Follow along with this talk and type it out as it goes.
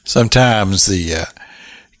Sometimes the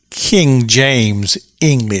King James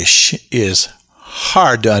English is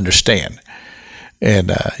hard to understand.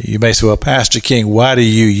 And you may say, well, Pastor King, why do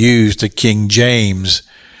you use the King James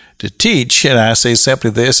to teach? And I say simply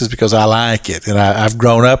this is because I like it and I've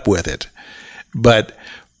grown up with it. But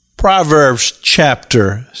Proverbs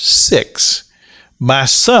chapter 6, my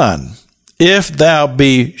son, if thou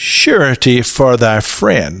be surety for thy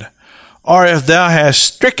friend, or if thou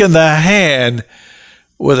hast stricken thy hand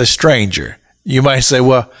with a stranger. You might say,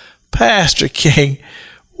 well, Pastor King,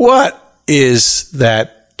 what is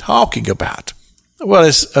that talking about? Well,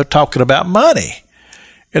 it's talking about money.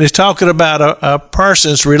 And it's talking about a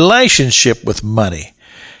person's relationship with money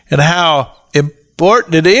and how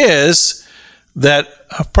important it is that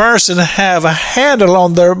a person have a handle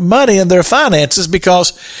on their money and their finances,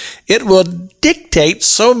 because it will dictate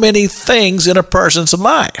so many things in a person's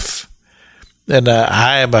life. And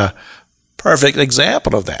I am a perfect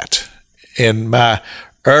example of that. In my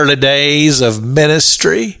early days of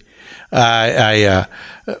ministry, I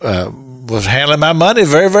was handling my money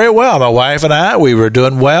very, very well. My wife and I, we were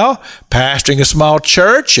doing well, pastoring a small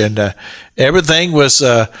church, and everything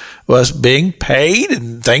was being paid,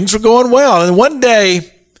 and things were going well. And one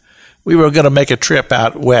day, we were going to make a trip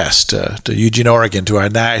out west to Eugene, Oregon, to our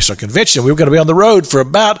national convention. We were going to be on the road for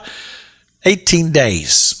about 18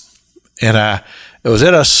 days. And I was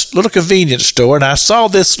at a little convenience store, and I saw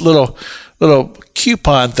this little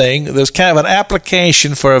coupon thing. There was kind of an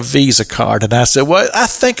application for a Visa card. And I said, well, I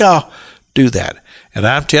think I'll do that. And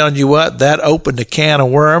I'm telling you what, that opened a can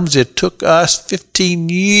of worms. It took us 15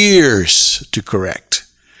 years to correct.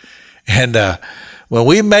 And when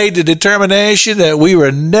we made the determination that we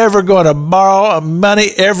were never going to borrow money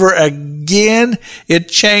ever again, it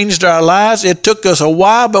changed our lives. It took us a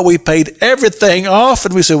while, but we paid everything off,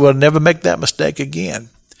 and we said, we'll never make that mistake again.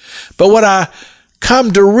 But what I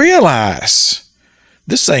come to realize,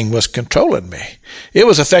 this thing was controlling me. It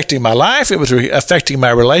was affecting my life. It was affecting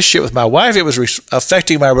my relationship with my wife. It was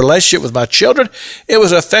affecting my relationship with my children. It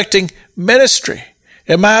was affecting ministry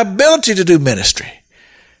and my ability to do ministry.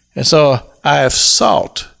 And so I have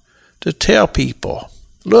sought to tell people,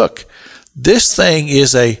 look, this thing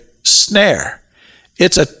is a snare.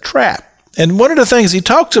 It's a trap. And one of the things he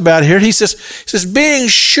talks about here, he says, being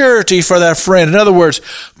surety for that friend. In other words,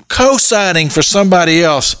 co-signing for somebody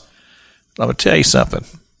else. I'm going to tell you something.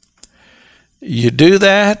 You do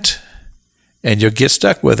that, and you'll get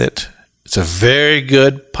stuck with it. It's a very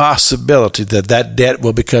good possibility that that debt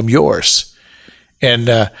will become yours. And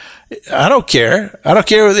I don't care. I don't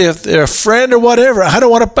care if they're a friend or whatever. I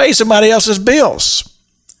don't want to pay somebody else's bills.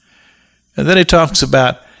 And then he talks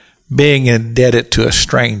about being indebted to a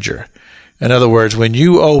stranger. In other words, when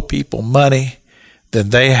you owe people money,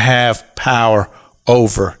 then they have power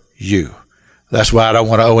over you. That's why I don't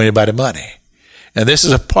want to owe anybody money. And this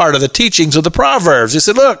is a part of the teachings of the Proverbs. He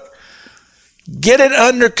said, look, get it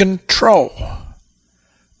under control.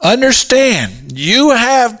 Understand, you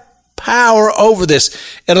have power over this.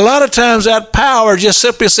 And a lot of times that power just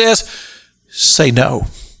simply says, say no.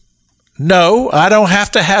 No, I don't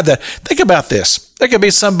have to have that. Think about this. There could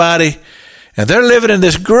be somebody, and they're living in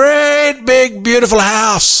this great, big, beautiful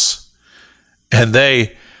house, and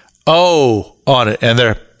they owe on it, and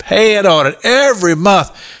they're paying on it every month.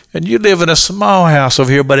 And you live in a small house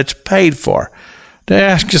over here, but it's paid for. To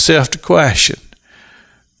ask yourself the question,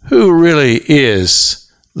 who really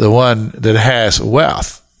is the one that has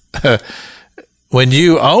wealth? When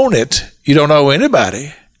you own it, you don't owe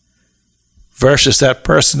anybody, versus that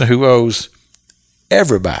person who owes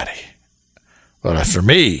everybody. Well, for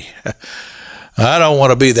me, I don't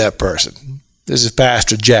want to be that person. This is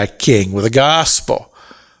Pastor Jack King with the gospel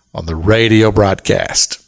on the radio broadcast.